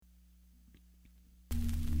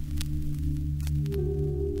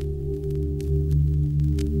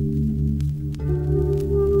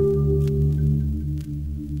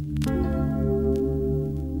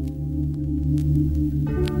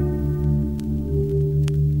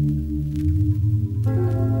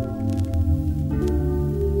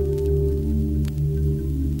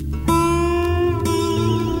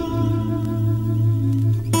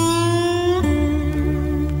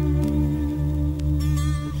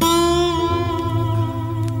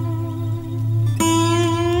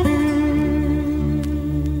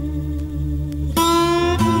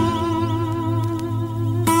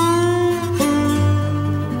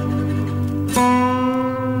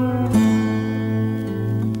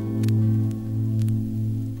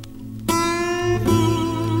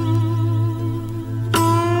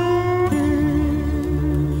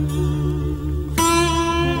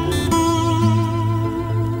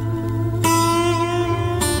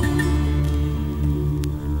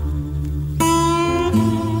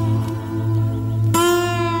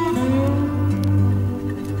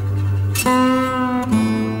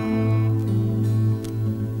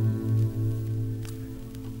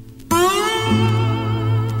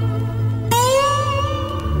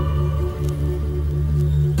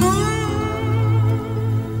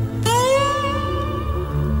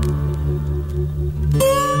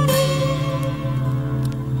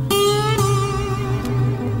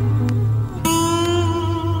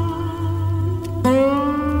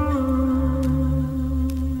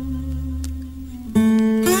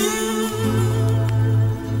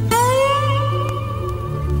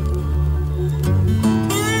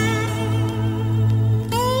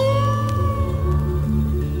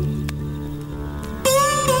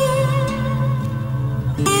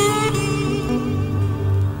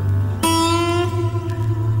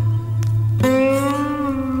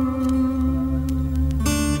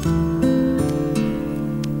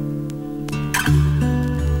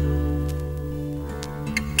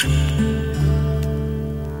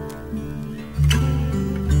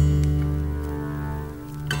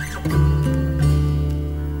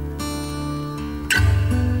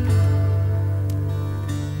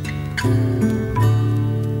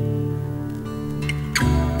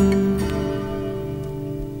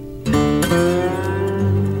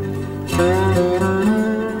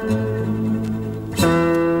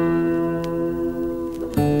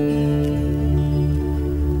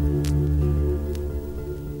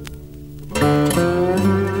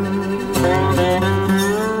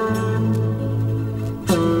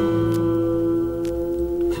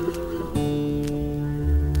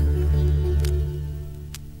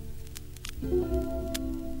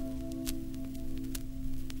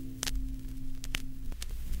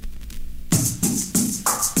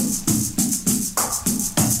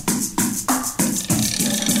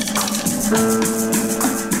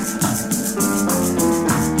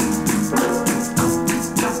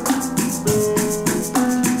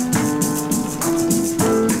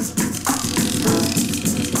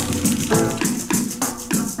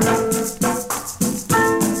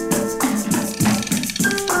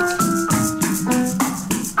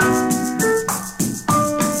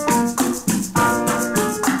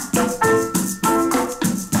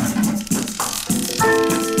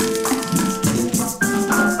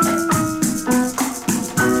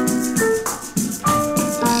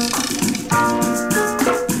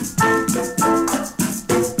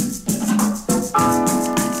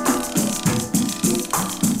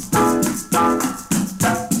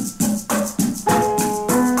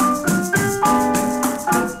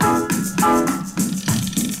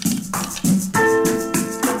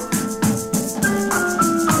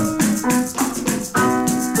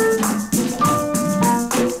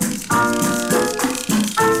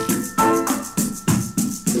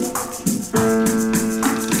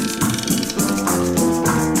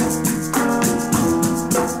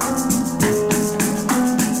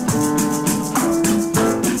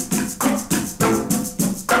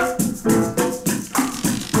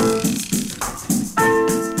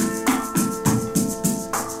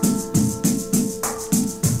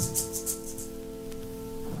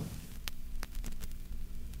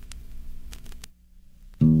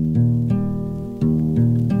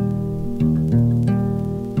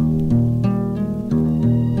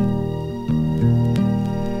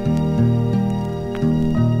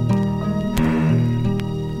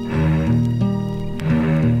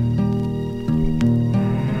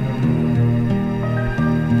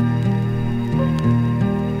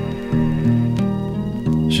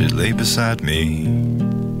Lay beside me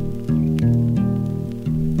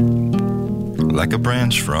like a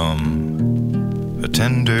branch from a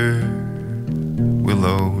tender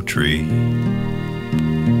willow tree.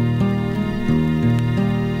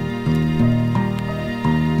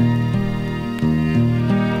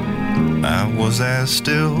 I was as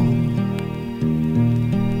still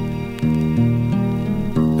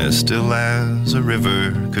as a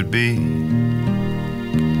river could be.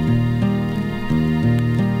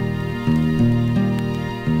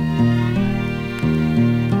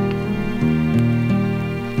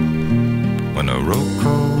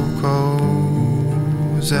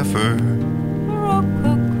 Zephyr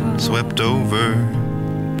swept over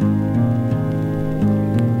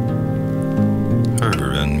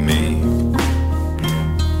her and me.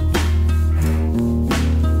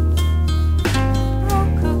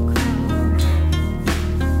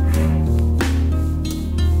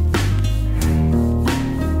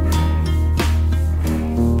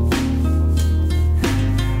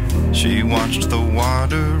 She watched the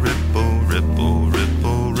water ripple, ripple,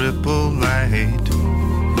 ripple, ripple light.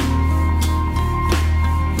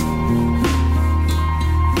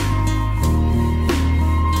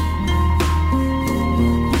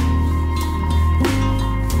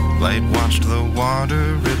 Light watched the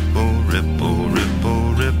water ripple, ripple,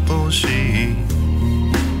 ripple, ripple. She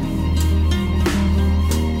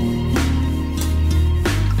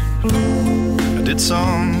did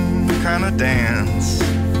some kind of dance,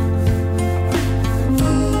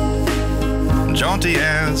 jaunty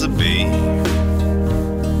as a bee.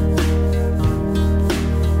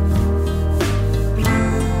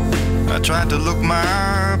 I tried to look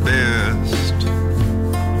my best,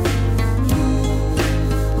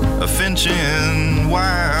 a finch in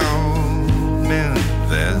wild men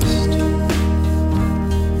vest.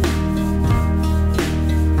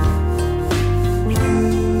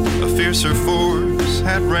 A fiercer force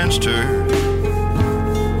had wrenched her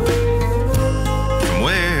from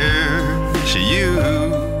where she used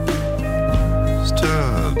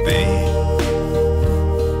to be.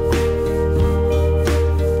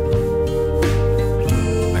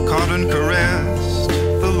 I caught and caressed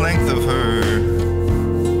the length of her,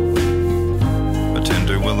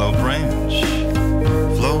 willow branch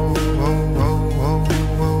floating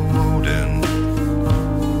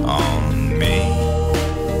on me.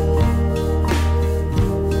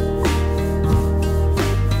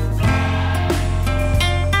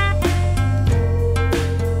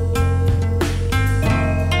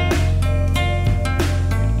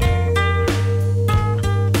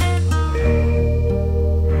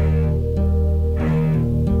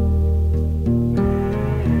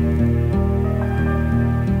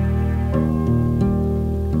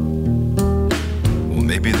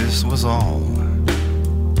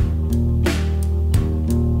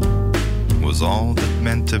 Was all that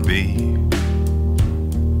meant to be.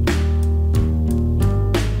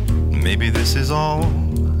 Maybe this is all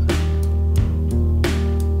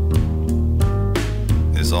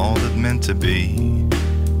was all it meant to be.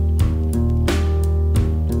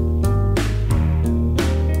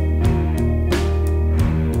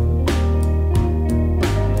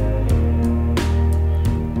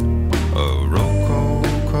 A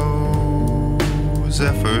rococo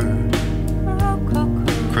zephyr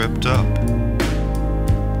crept up,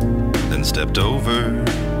 then stepped over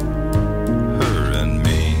her and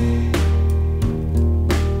me.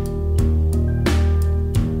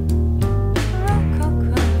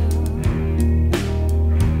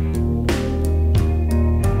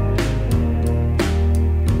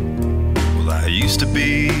 Well, I used to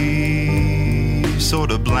be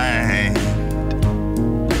sort of blind.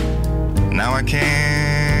 Now I can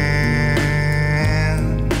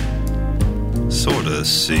sort of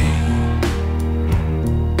see.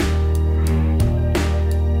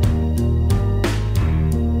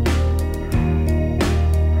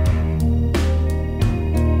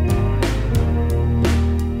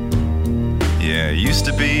 Used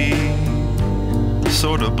to be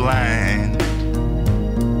sort of blind.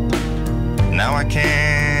 Now I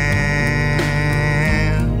can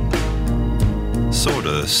sort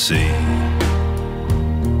of see.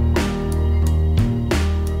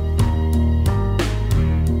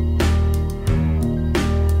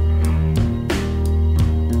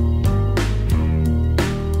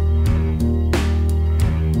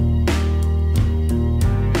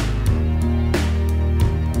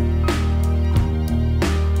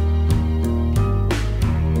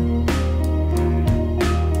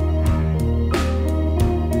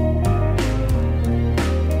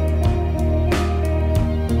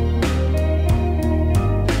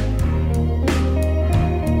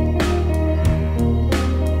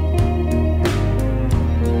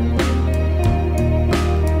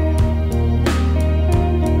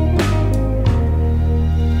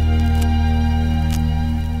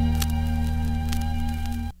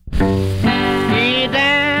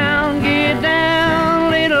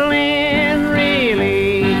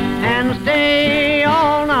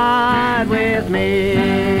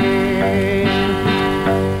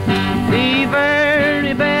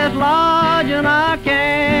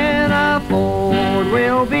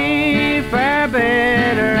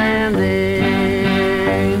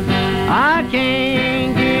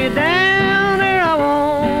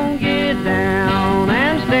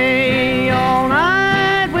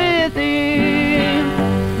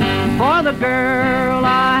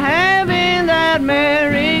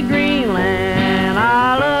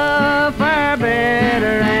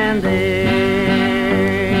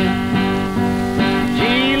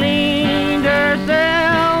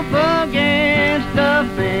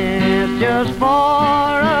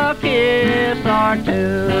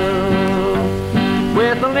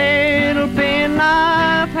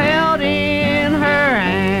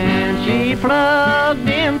 Plugged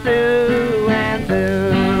him through and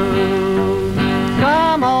through.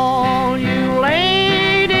 Come on, you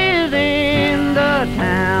ladies in the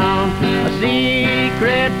town, a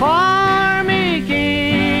secret for me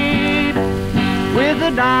keep. With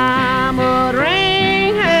a diamond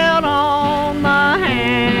ring held on my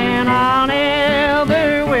hand, I'll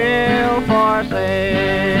never will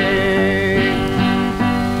forsake.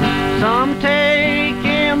 Some take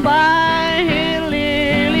him by his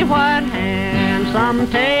lily white hand, some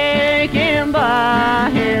take him by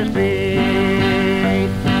his feet.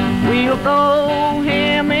 We'll throw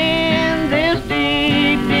him in this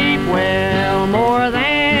deep, deep well, more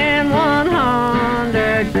than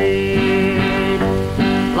 100 feet.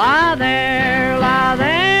 Lie there,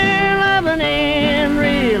 loving him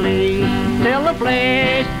really, till the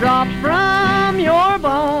flesh drops from your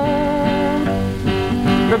bone.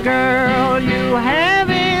 The girl you have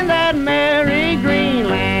in that merry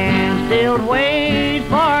Greenland still waits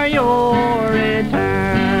for your return.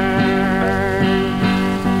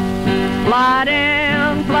 Fly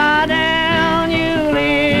down, you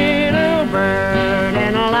little bird,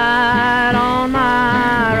 and alight on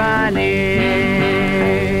my right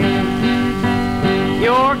ear.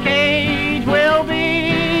 Your cage will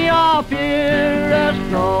be of purest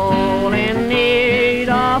gold, in need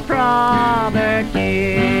of proper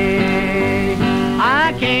care.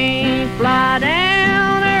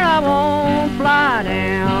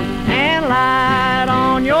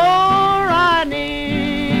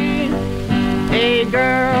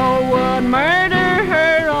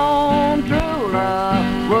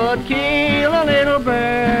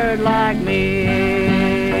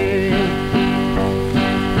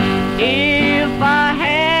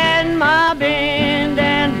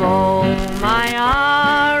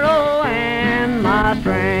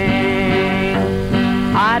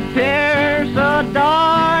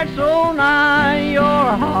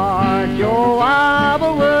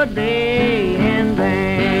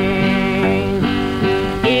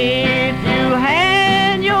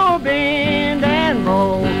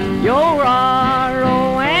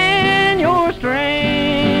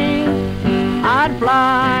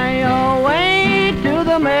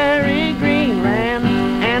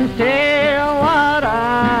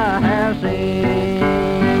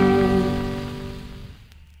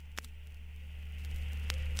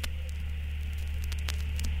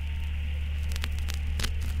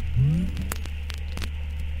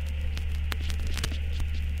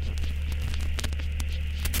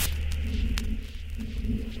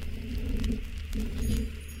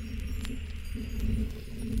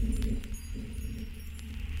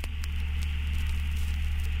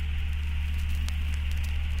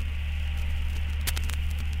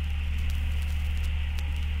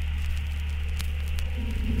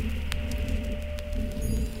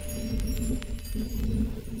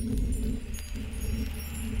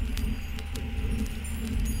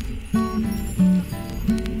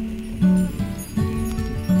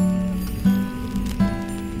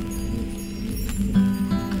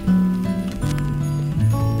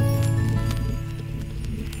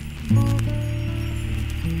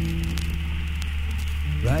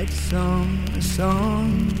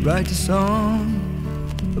 write a song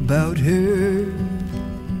about her.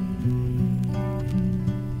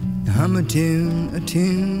 Hum a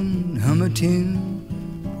tune, hum a tune,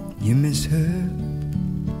 you miss her.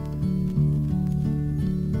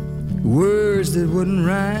 Words that wouldn't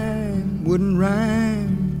rhyme,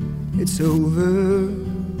 it's over.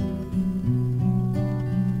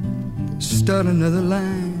 Start another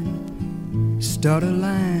line, start a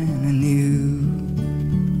line anew.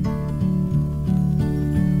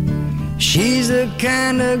 She's the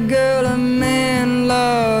kind of girl a man,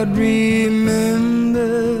 Lord, remembers.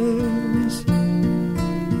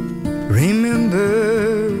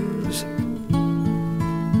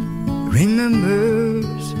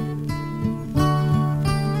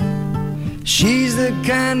 She's the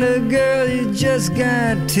kind of girl you just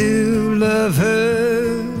got to love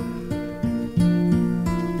her.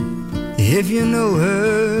 If you know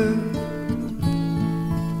her,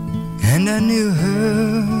 and I knew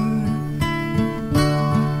her,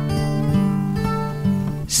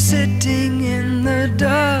 sitting in the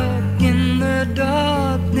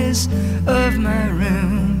darkness of my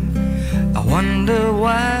room, I wonder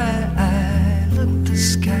why I look the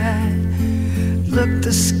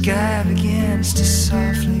sky begins to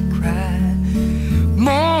softly cry.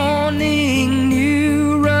 Morning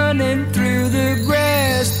dew running through the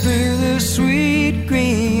grass, through the sweet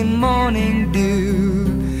green morning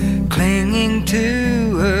dew, clinging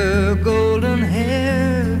to her golden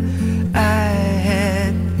hair. I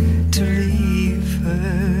had to leave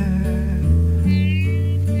her.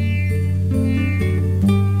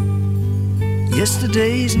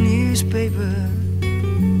 Yesterday's newspaper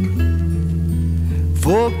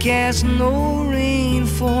forecast no rain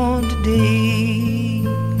for today.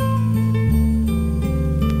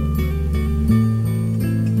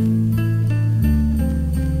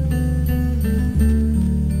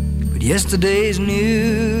 But yesterday's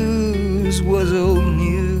news was old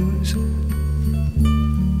news.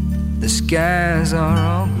 The skies are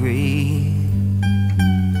all gray.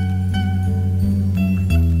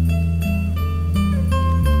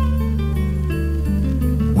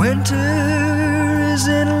 Winter is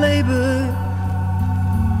in labor,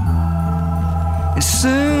 and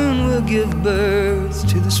soon we'll give birth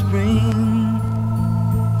to the spring.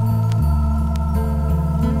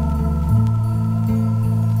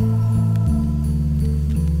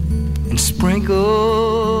 And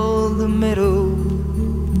sprinkle the meadow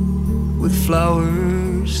with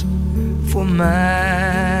flowers for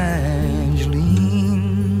my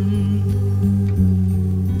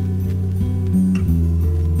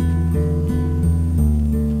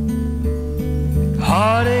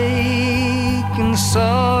heartache and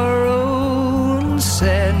sorrow and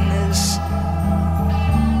sadness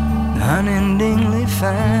unendingly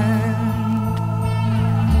find.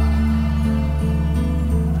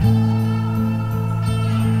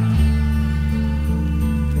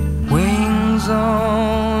 Wings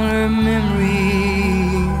on her memory,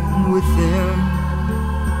 and with them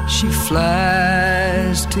she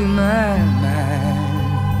flies to my mind.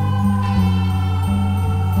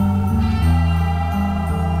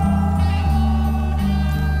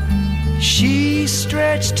 She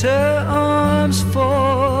stretched her arms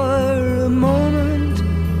for a moment,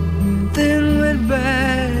 then went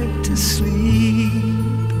back to sleep.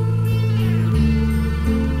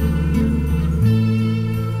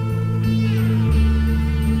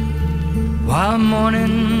 While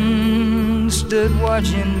morning stood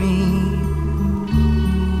watching me,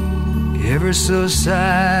 ever so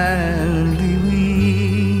silently weep.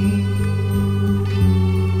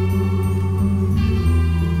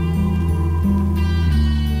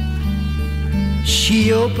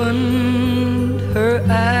 She opened her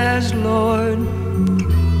eyes, Lord,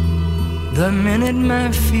 the minute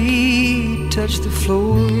my feet touched the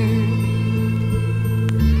floor.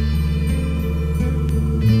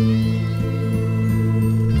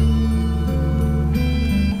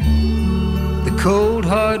 The cold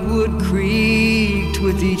hardwood creaked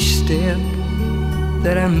with each step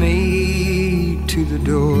that I made to the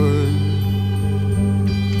door.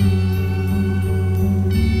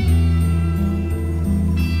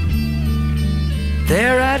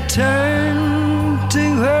 There I turned to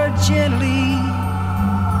her gently,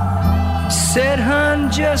 said, "Hon,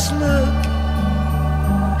 just look,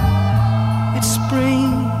 it's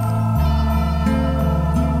spring."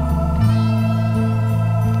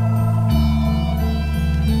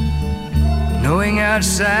 Knowing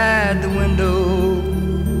outside the window,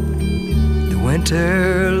 the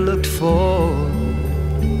winter looked for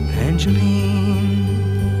Angeline.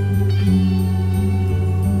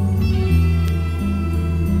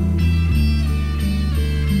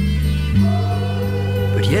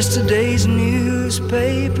 Yesterday's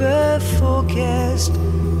newspaper forecast,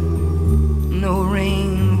 no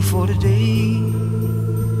rain for today.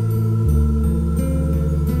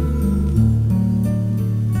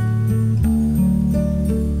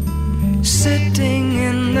 Sitting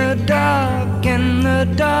in the dark, in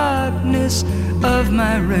the darkness of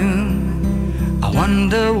my room, I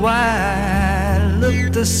wonder why.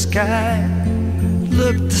 Look, the sky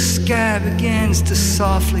begins to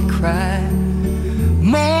softly cry.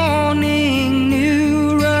 Morning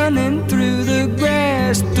new running through the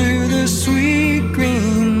grass, through the sweet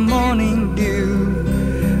green morning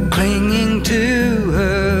dew, clinging to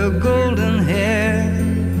her golden hair.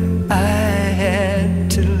 I had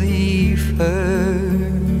to leave her.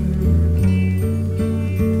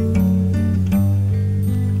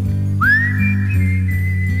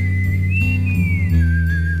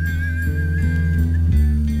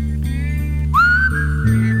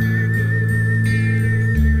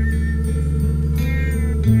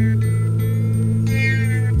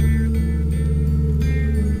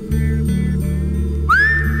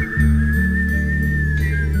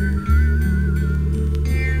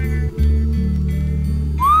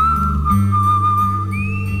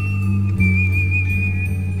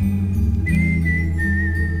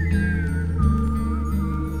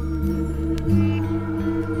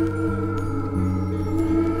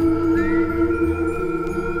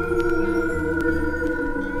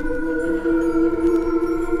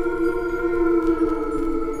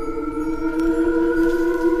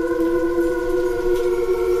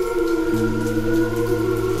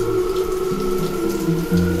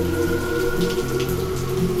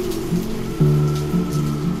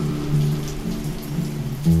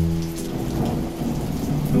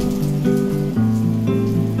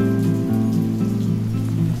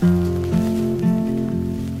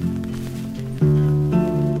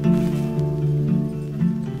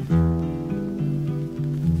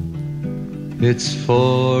 It's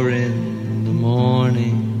 4 in the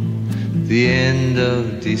morning, the end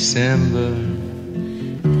of December.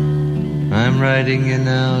 I'm writing you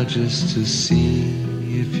now just to see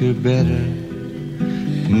if you're better.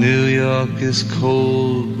 New York is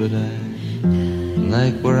cold, but I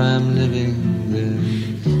like where I'm living.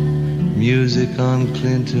 There's music on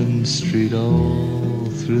Clinton Street all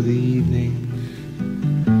through the evening.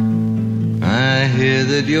 I hear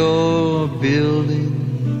that you're building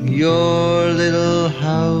your little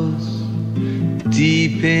house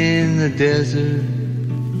deep in the desert.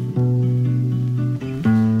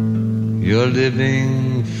 You're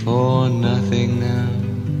living for nothing now.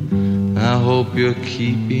 I hope you're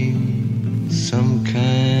keeping some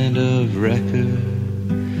kind of record.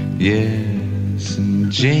 Yes,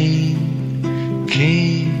 and Jane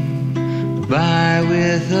came by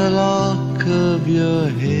with a lock of your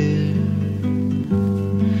hair.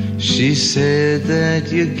 She said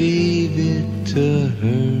that you gave it to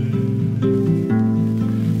her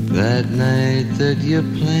that night that you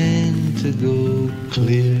planned to go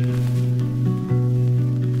clear.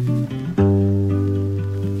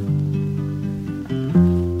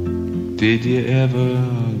 Did you ever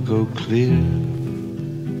go clear?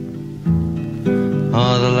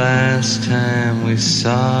 Oh, the last time we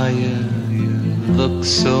saw you, you looked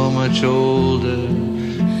so much older.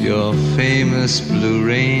 Your famous blue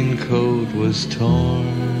raincoat was torn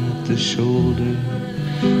at the shoulder.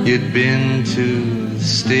 You'd been to the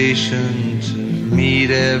station to meet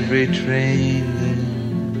every train.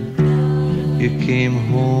 Then you came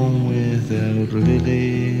home without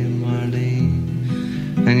Lily Marlene,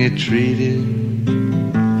 and you treated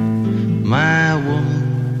my woman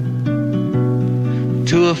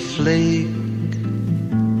to a flake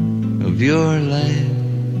of your life.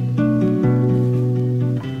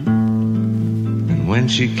 When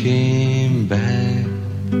she came back,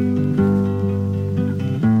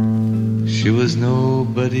 she was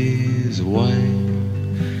nobody's wife.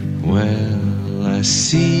 Well, I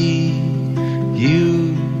see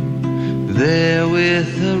you there with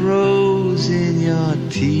a rose in your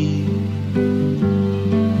teeth.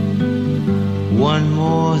 One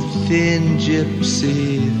more thin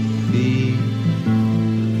gypsy thief.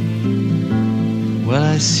 Well,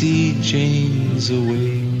 I see Jane's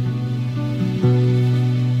away.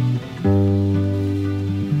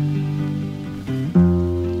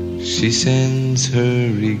 She sends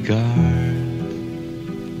her regard.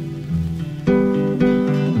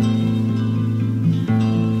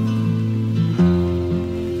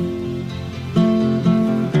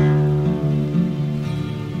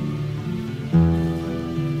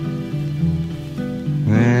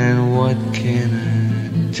 And what can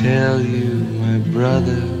I tell you, my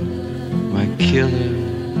brother, my killer?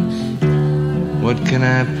 what can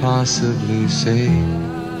I possibly say?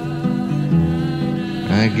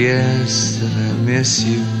 I guess that I miss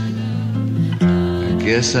you. I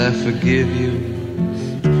guess I forgive you.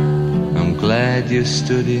 I'm glad you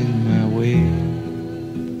stood in my way.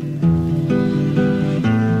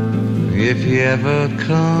 If you ever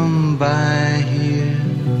come by here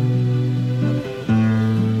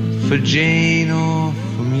for Jane or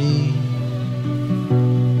for me,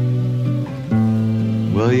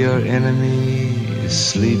 well, your enemy is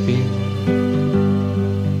sleeping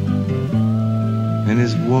and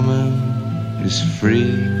his woman is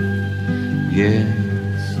free.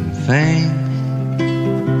 Yes, and thanks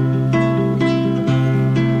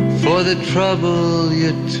for the trouble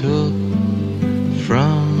you took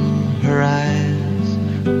from her eyes.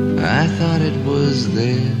 I thought it was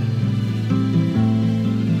there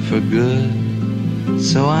for good,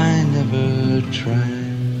 so I never tried.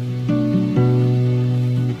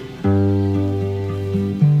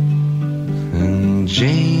 And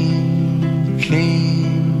Jane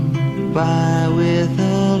came by with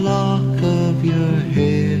a lock of your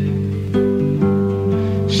hair.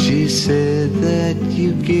 She said that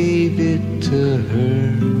you gave it to her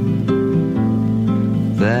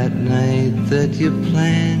that night that you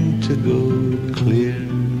planned to go clear.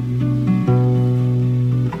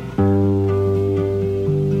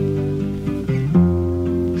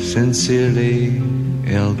 Sincerely,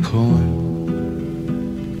 L. Cohen.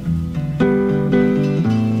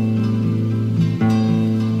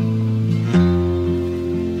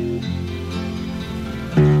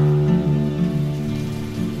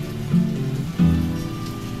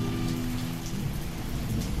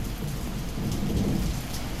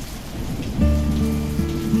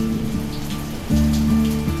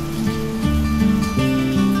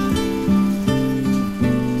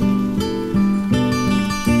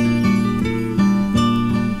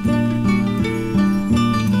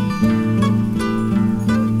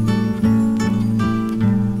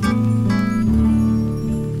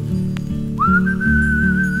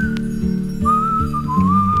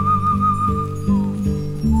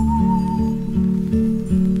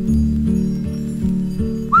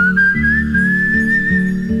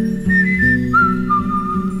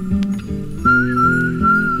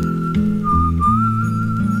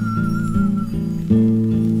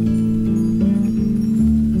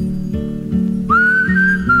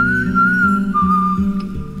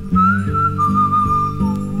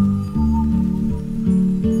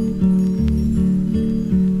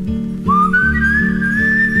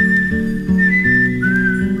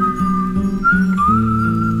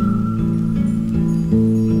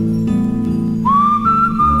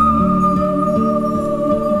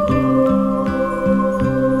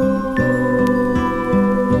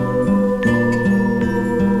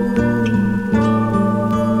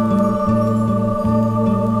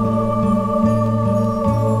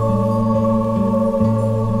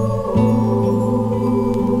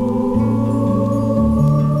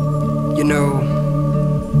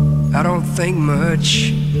 Think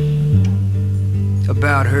much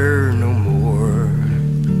about her no more.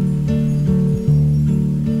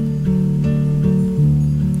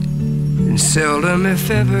 And seldom, if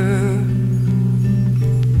ever,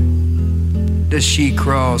 does she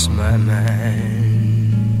cross my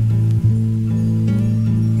mind.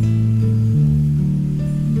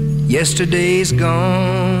 Yesterday's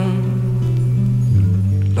gone,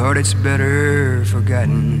 Lord, it's better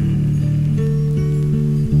forgotten.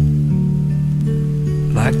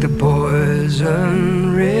 Like the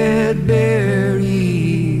poison red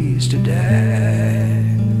berries to die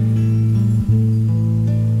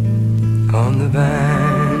on the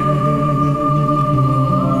vine.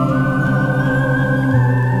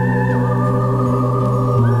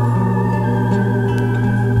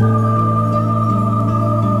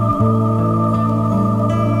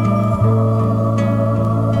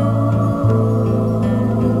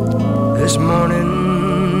 This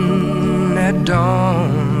morning at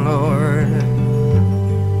dawn,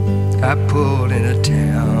 I pulled into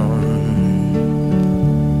town.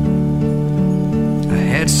 I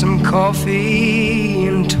had some coffee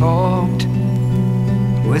and talked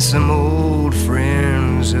with some old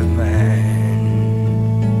friends of mine.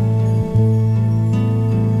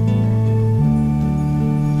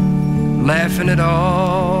 Laughing at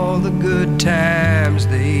all the good times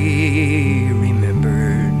they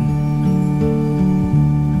remembered.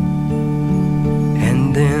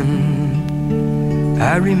 And then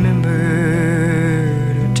I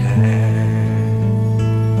remembered a time.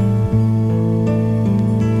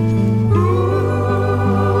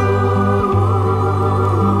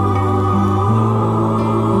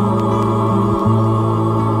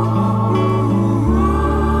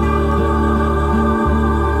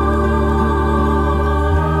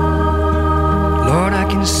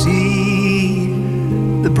 can see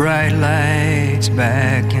the bright lights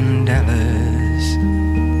back in Dallas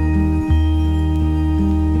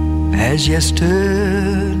as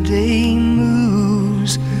yesterday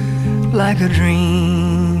moves like a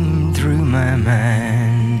dream through my mind.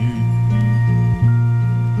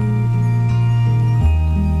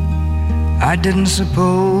 I didn't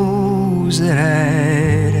suppose that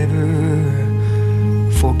I'd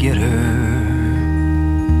ever forget her.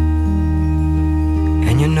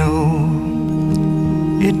 And you know,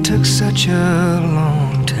 it took such a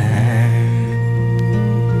long time.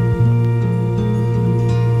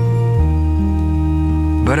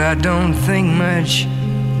 But I don't think much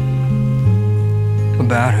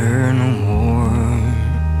about her no more.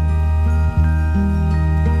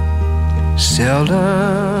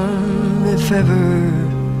 Seldom, if ever,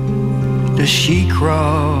 does she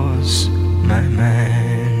cross my mind.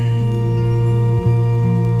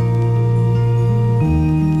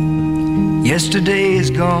 Yesterday is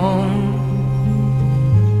gone,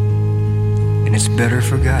 and it's better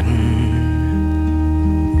forgotten.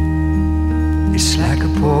 It's like a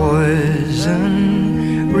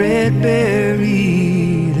poison red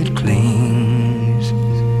berry that clings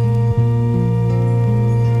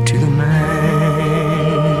to the mind.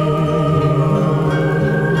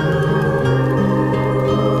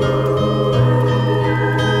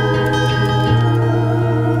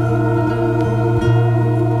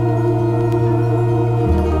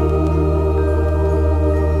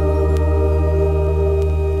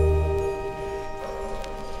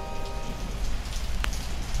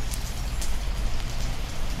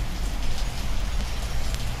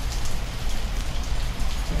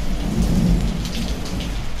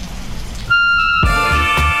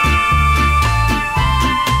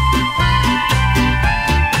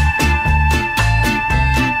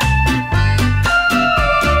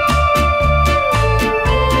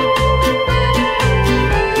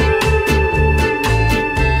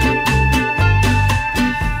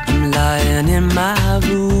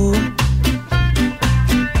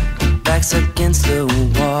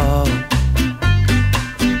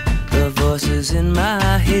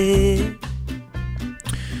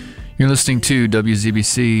 You're listening to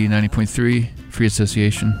WZBC 90.3 Free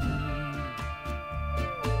Association.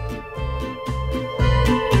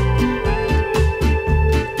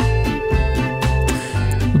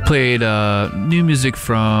 We played new music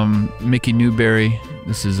from Mickey Newberry.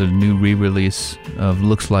 This is a new re-release of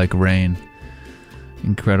Looks Like Rain.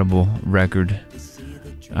 Incredible record.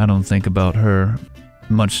 I don't think about her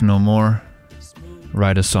much no more.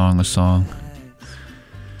 Write a song.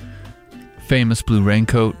 Famous Blue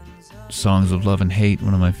Raincoat. Songs of Love and Hate,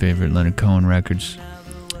 one of my favorite Leonard Cohen records.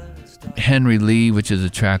 Henry Lee, which is a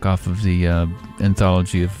track off of the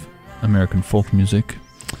anthology of American folk music.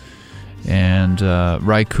 And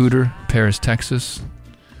Ry Cooder, Paris, Texas.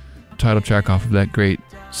 Title track off of that great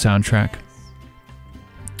soundtrack.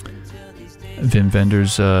 Wim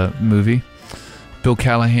Wenders movie. Bill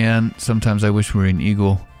Callahan, Sometimes I Wish We Were an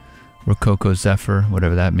Eagle. Rococo Zephyr,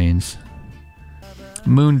 whatever that means.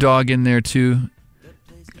 Moondog in there too.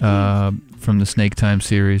 From the Snake Time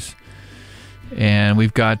series. And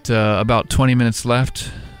we've got about 20 minutes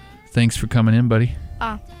left. Thanks for coming in, buddy.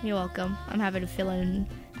 You're welcome. I'm happy to fill in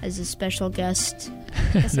as a special guest.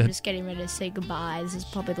 I guess I'm just getting ready to say goodbye. This is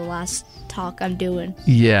probably the last talk I'm doing.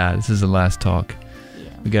 Yeah, this is the last talk. Yeah.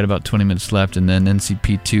 We got about 20 minutes left, and then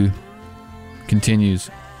NCP2 continues.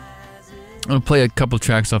 I'm going to play a couple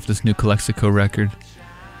tracks off this new Calexico record.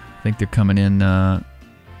 I think they're coming into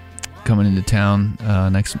town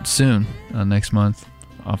next month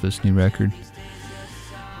off this new record.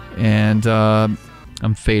 And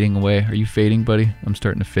I'm fading away. Are you fading, buddy? I'm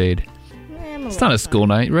starting to fade. It's not a school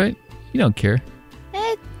night, right? You don't care.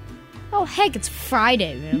 Oh, heck, it's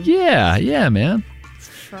Friday, man. Yeah, man. It's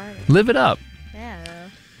Friday. Live it up. Yeah.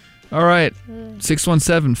 All right.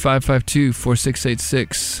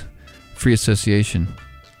 617-552-4686. Free Association.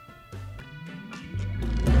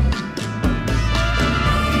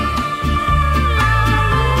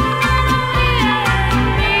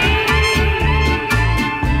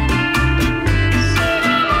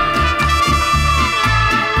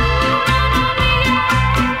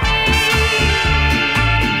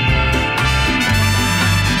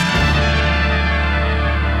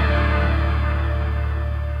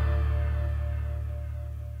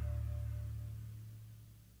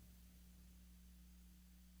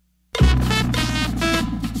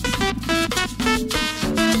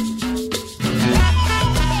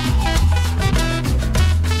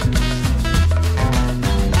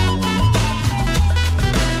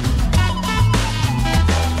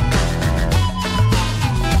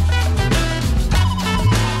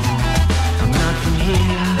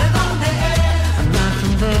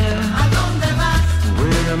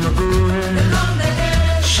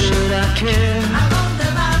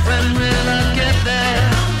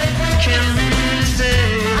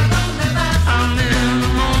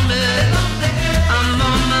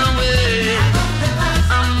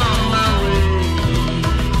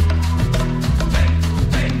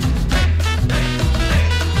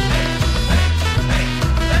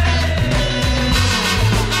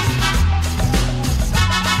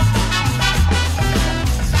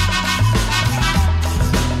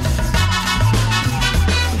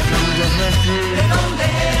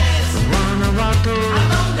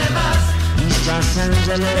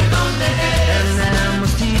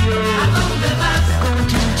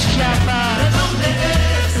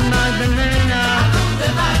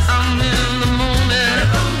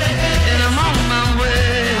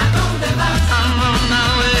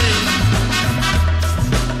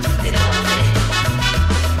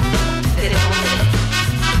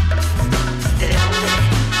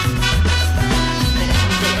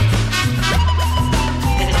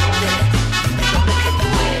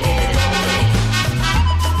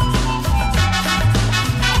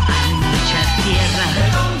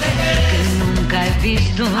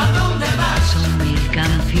 Son mil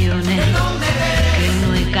canciones que no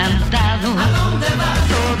he cantado.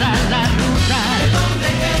 Toda la ruta,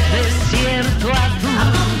 desierto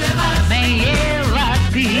azul, me lleva a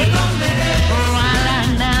ti o a la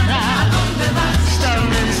nada.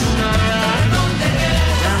 Starting Sonora,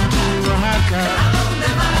 down to Oaxaca,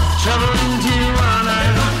 traveling to Tijuana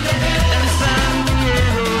and San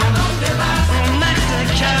Diego, or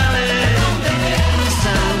Mexicali,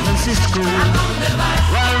 San Francisco.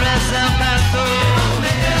 El Paso,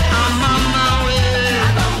 I'm on my way,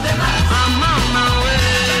 I'm on my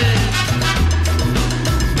way.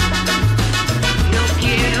 Yo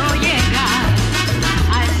quiero llegar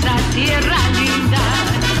a esa tierra linda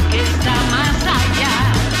que está más allá,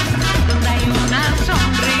 donde hay una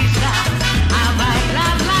sonrisa, a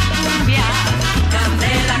bailar la cumbia,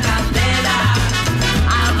 candela, candela,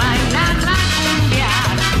 a bailar la cumbia,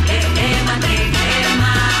 que quema, que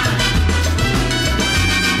quema.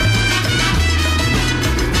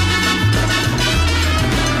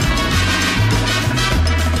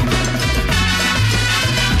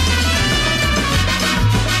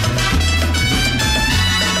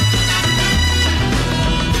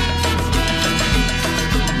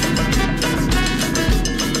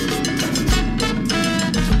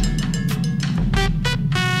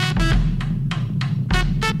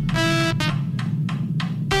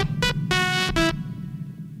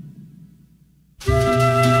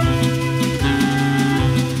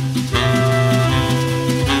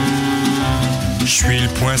 Je suis le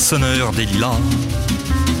poinçonneur des lilas,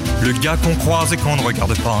 le gars qu'on croise et qu'on ne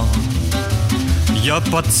regarde pas. Y a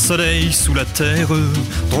pas de soleil sous la terre,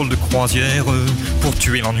 drôle de croisière. Pour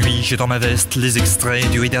tuer l'ennui, j'ai dans ma veste les extraits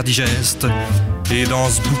du Reader Digest. Et dans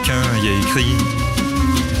ce bouquin, y a écrit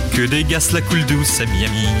que des gars la coule douce à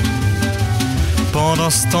Miami. Pendant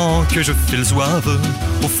ce temps que je fais le zouave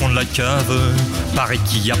au fond de la cave, paraît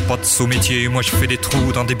qu'il y a pas de saut métier. Moi je fais des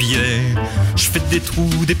trous dans des billets. Je fais des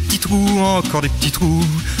trous, des petits trous, encore des petits trous.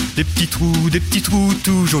 Des petits trous, des petits trous,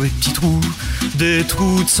 toujours des petits trous. Des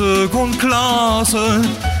trous de seconde classe,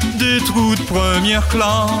 des trous de première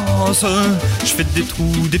classe. Je fais des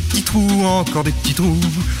trous, des petits trous, encore des petits trous.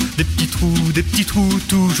 Des petits trous, des petits trous,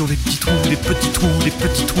 toujours des petits trous. Des petits trous, des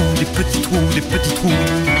petits trous, des petits trous, des petits trous.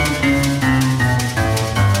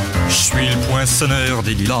 Je suis le poinçonneur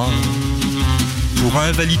des lilas, pour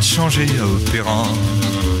un valide changé à opéra.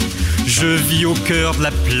 Je vis au cœur de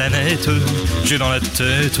la planète, j'ai dans la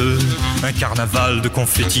tête un carnaval de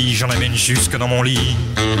confettis, j'en amène jusque dans mon lit.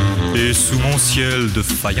 Et sous mon ciel de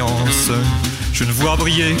faïence, je ne vois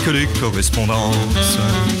briller que les correspondances.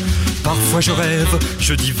 Parfois je rêve,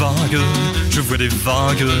 je divague, je vois des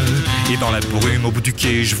vagues. Et dans la brume au bout du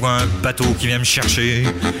quai, je vois un bateau qui vient me chercher.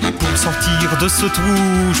 Pour me sortir de ce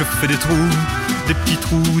trou, je fais des trous. Des petits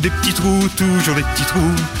trous, toujours des petits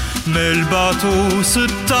trous. Mais le bateau se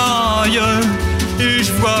taille et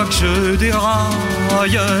je vois que je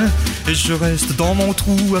déraille. Et je reste dans mon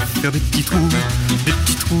trou à faire des petits trous. Des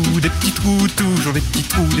petits trous, des petits trous, toujours des petits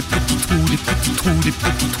trous. Des petits trous, des petits trous, des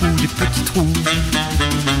petits trous, des petits trous.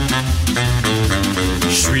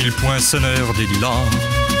 Je suis le poinçonneur des lilas,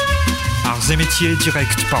 arts et métiers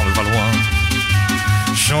directs par le Valois.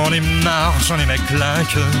 J'en ai marre, j'en ai ma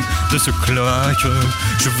claque de ce cloaque.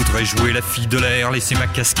 Je voudrais jouer la fille de l'air, laisser ma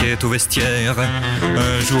casquette au vestiaire.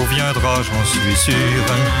 Un jour viendra, j'en suis sûr,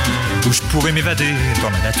 où je pourrai m'évader dans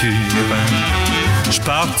la nature. Je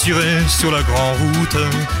partirai sur la grande route,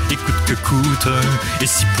 et coûte que coûte. Et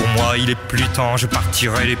si pour moi il est plus temps, je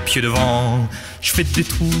partirai les pieds devant. Je fais des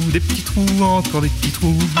trous, des petits trous, encore des petits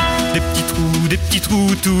trous. Des petits trous, des petits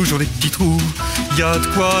trous, toujours des petits trous. Y a de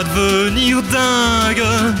quoi devenir dingue,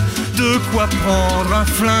 de quoi prendre un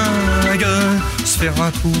flingue. Se faire un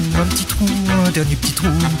trou, un petit trou, un dernier petit trou.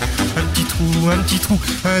 Un petit trou, un petit trou,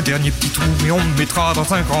 un dernier petit trou. Et on me mettra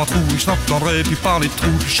dans un grand trou, et je n'entendrai plus parler de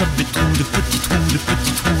trous. Je chope des trous, de petits trous, de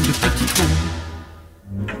petits trous, de petits trous.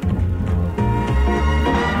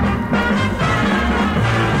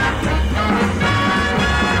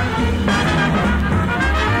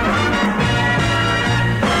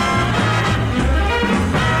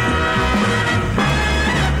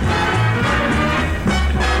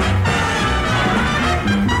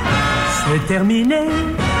 c'est terminé.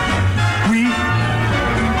 Oui.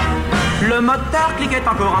 Le moteur cliquait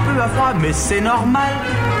encore un peu à froid, mais c'est normal.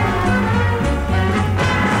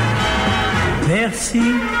 Merci.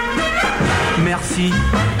 Merci.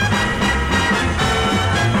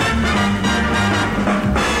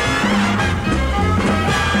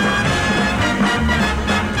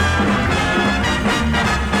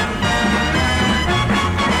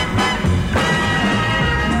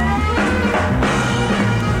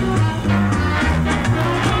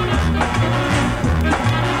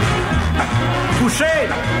 Couché.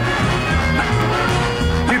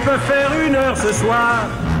 Tu peux faire 1 heure ce soir.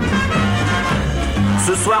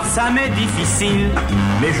 Ce soir ça m'est difficile,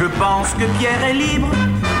 mais je pense que Pierre est libre.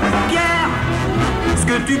 Pierre, est-ce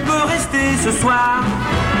que tu peux rester ce soir?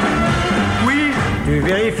 Oui, tu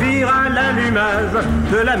vérifieras l'allumage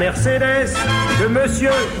de la Mercedes de monsieur.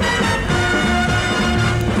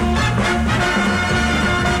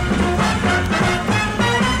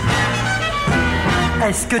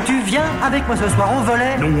 Est-ce que tu viens avec moi ce soir au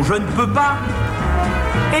volet? Non, je ne peux pas.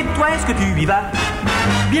 Et toi, est-ce que tu y vas?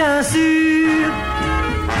 Bien sûr.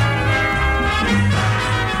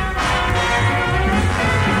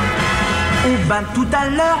 Oh ben, tout à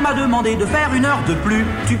l'heure m'a demandé de faire 1 heure de plus.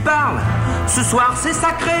 Tu parles? Ce soir c'est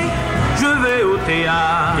sacré, je vais au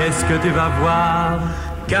théâtre. Qu'est-ce que tu vas voir?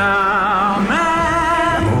 Carmen.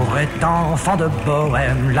 L'amour est enfant de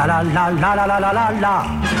bohème, la la la la la la la la la.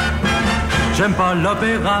 J'aime pas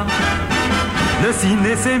l'opéra, le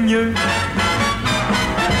ciné c'est mieux.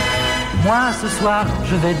 Moi ce soir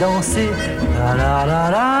je vais danser, la la la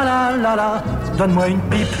la la la la. Donne-moi une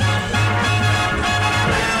pipe.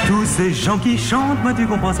 Tous ces gens qui chantent, moi tu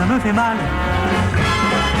comprends, ça me fait mal.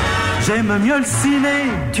 J'aime mieux le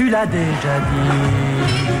ciné, tu l'as déjà dit.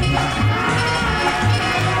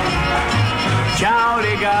 Ciao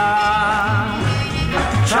les gars.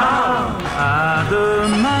 Ciao. À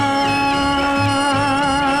demain.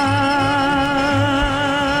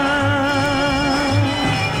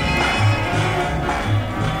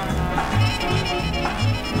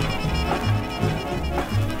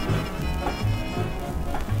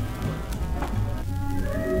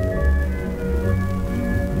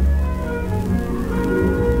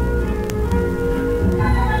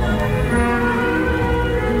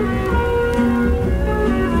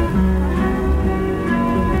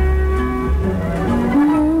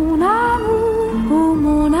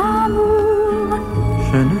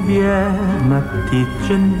 Ma petite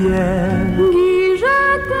Geneviève. Guy, je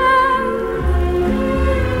t'aime.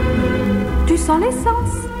 Tu sens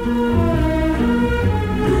l'essence.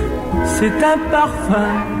 C'est un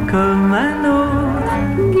parfum comme un autre.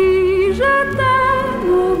 Guy, je t'aime.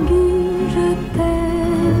 Oh Guy, je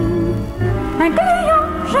t'aime. Un client,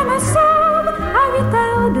 je me sauve à 8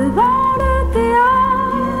 heures devant le théâtre.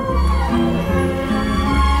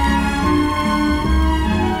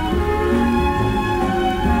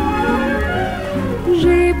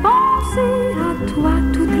 J'ai pensé à toi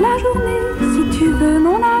toute la journée. Si tu veux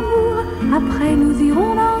mon amour, après nous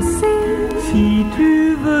irons danser. Si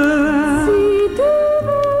tu veux. Si tu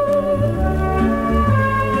veux.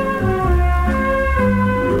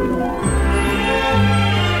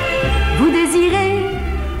 Vous désirez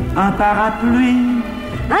un parapluie.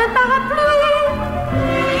 Un parapluie.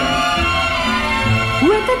 Où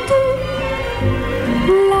étais-tu?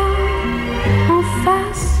 Là, en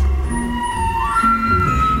face.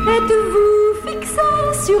 Êtes-vous fixé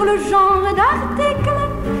sur le genre d'article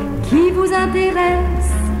qui vous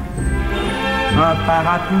intéresse? Un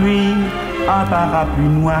parapluie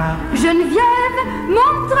noir. Geneviève,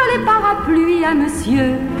 montre les parapluies à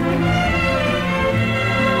monsieur.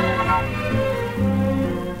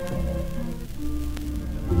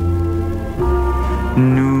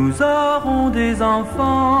 Nous aurons des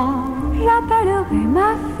enfants. J'appellerai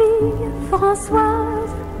ma fille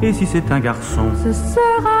Françoise. Et si c'est un garçon? Ce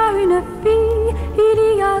sera une fille.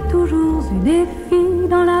 Il y a toujours eu des filles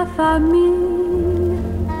dans la famille.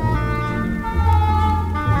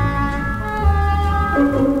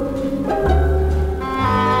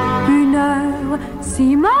 Une heure,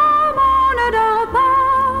 si maman ne dort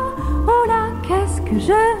pas. Oh là, qu'est-ce que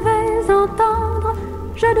je vais entendre?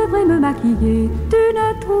 Je devrais me maquiller, tu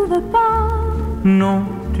ne trouves pas? Non,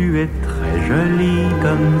 tu es très jolie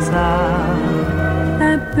comme ça.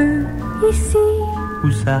 Un peu ici. Où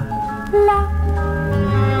ça? Là.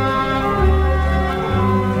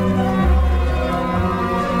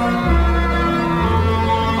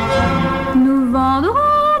 Nous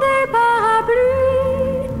vendrons des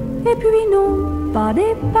parapluies. Et puis non, pas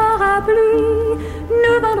des parapluies.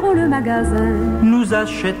 Nous vendrons le magasin. Nous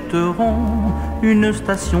achèterons une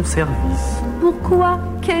station-service. Pourquoi?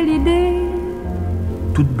 Quelle idée!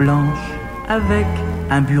 toute blanche, avec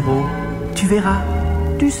un bureau. Tu verras.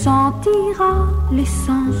 Tu sentiras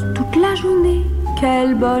l'essence toute la journée.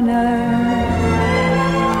 Quel bonheur!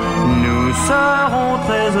 Nous serons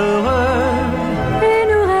très heureux Et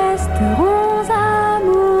nous resterons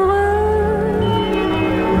amoureux.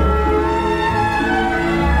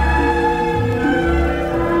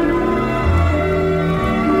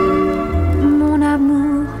 Mon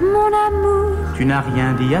amour, Tu n'as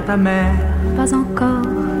rien dit à ta mère. pas encore.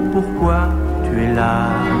 Pourquoi tu es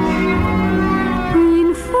lâche? Il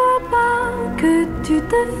ne faut pas que tu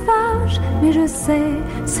te fâches, mais je sais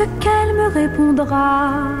ce qu'elle me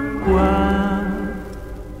répondra. Quoi?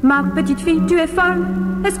 Ma petite fille, tu es folle.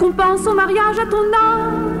 Est-ce qu'on pense au mariage à ton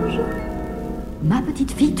âge? Ma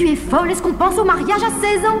petite fille, tu es folle. Est-ce qu'on pense au mariage à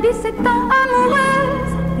 16 ans, 17 ans?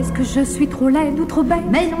 Amoureuse, est-ce que je suis trop laide ou trop bête?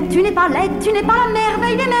 Mais non, tu n'es pas laide, tu n'es pas la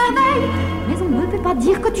merveille des merveilles. Mais on ne peut pas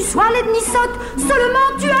dire que tu sois laide ni sotte. Seulement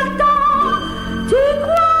tu as le temps. Tu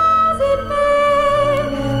crois aimer,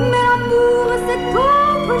 mais l'amour c'est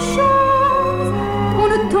autre chose. On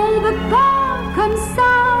ne tombe pas comme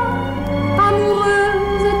ça,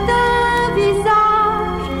 amoureuse d'un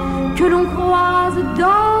visage que l'on croise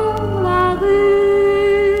dans la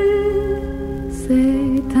rue.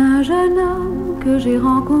 C'est un jeune homme que j'ai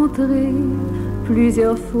rencontré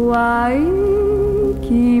plusieurs fois et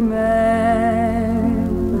qui m'aime.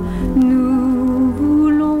 Nous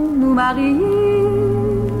voulons nous marier.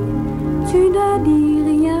 Tu ne dis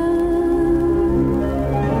rien,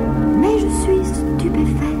 mais je suis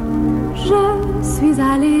stupéfaite. Je suis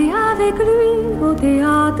allée avec lui au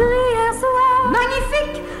théâtre hier soir.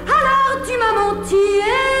 Magnifique! Alors tu m'as menti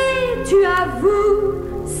et tu avoues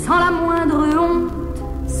sans la moindre honte.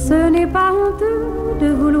 Ce n'est pas honteux de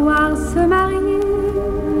vouloir se marier.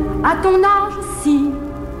 À ton âge, si,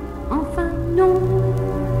 enfin non.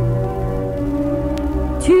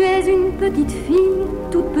 Tu es une petite fille,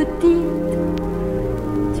 toute petite.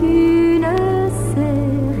 Tu ne sais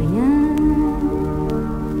rien.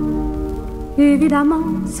 Évidemment,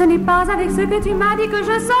 ce n'est pas avec ce que tu m'as dit que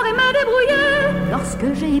je saurais me débrouiller.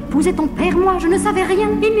 Lorsque j'ai épousé ton père, moi, je ne savais rien.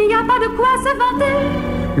 Il n'y a pas de quoi se vanter.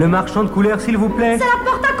 Le marchand de couleurs, s'il vous plaît. C'est la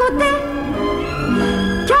porte à côté.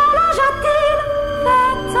 Quel âge a-t-il?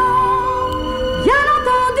 20 ans. Bien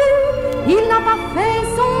entendu, il n'a pas fait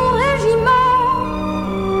son régiment.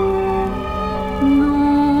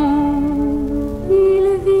 Non, il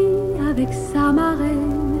vit avec sa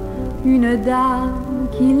marraine, une dame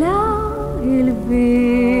qui l'a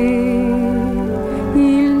élevé.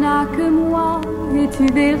 Il n'a que moi et tu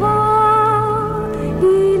verras,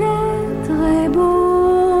 il est très beau.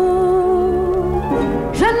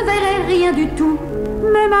 Je ne verrai rien du tout,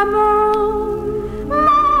 mais maman,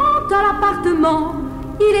 monte à l'appartement.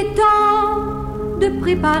 Il est temps de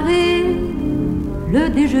préparer le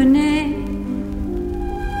déjeuner.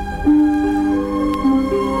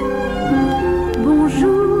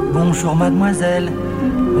 Bonjour. Bonjour mademoiselle.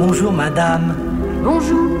 Bonjour madame.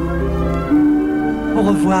 Bonjour. Au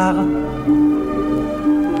revoir.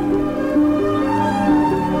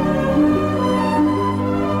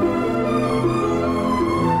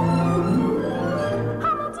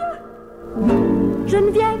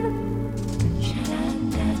 Geneviève.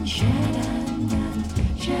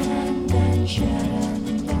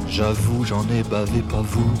 J'avoue, j'en ai bavé, pas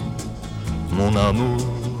vous, mon amour.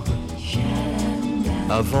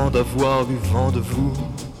 Avant d'avoir eu vent de vous,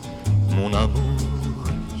 mon amour.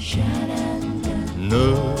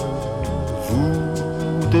 Ne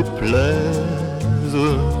vous déplaise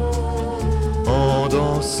en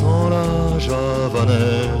dansant la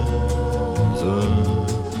javanaise.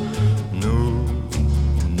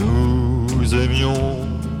 Nous aimions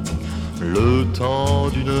le temps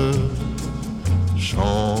d'une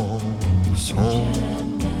chanson.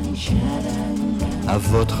 À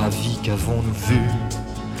votre avis, qu'avons-nous vu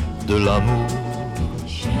de l'amour?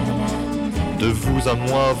 De vous à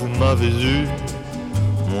moi, vous m'avez eu,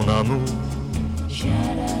 mon amour.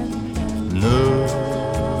 Ne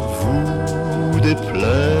vous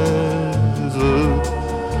déplaise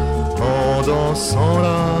en dansant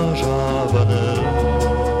la javanaise.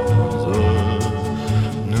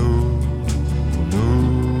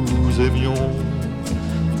 Nous aimions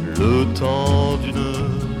le temps d'une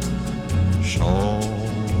chanson.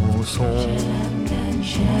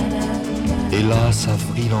 Hélas,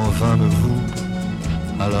 avril en vain me voue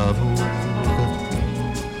à l'amour.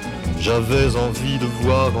 J'avais envie de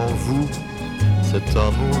voir en vous cet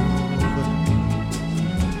amour.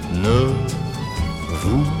 Ne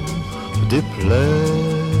vous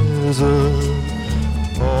déplaise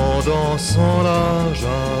en dansant la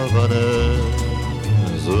javanaise.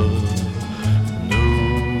 Nous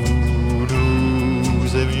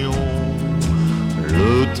aimions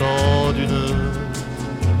le temps d'une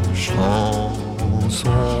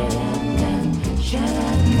chanson.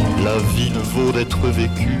 La vie ne vaut d'être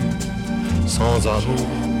vécue sans amour,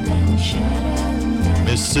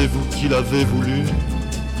 mais c'est vous qui l'avez voulu,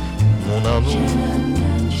 mon amour.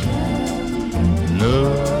 Ne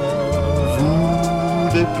vous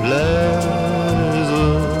déplaise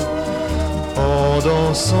en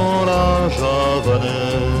dansant la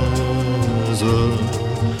javanaise.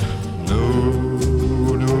 Nous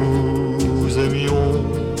aimions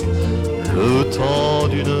le temps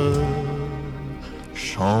d'une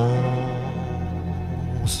chanson.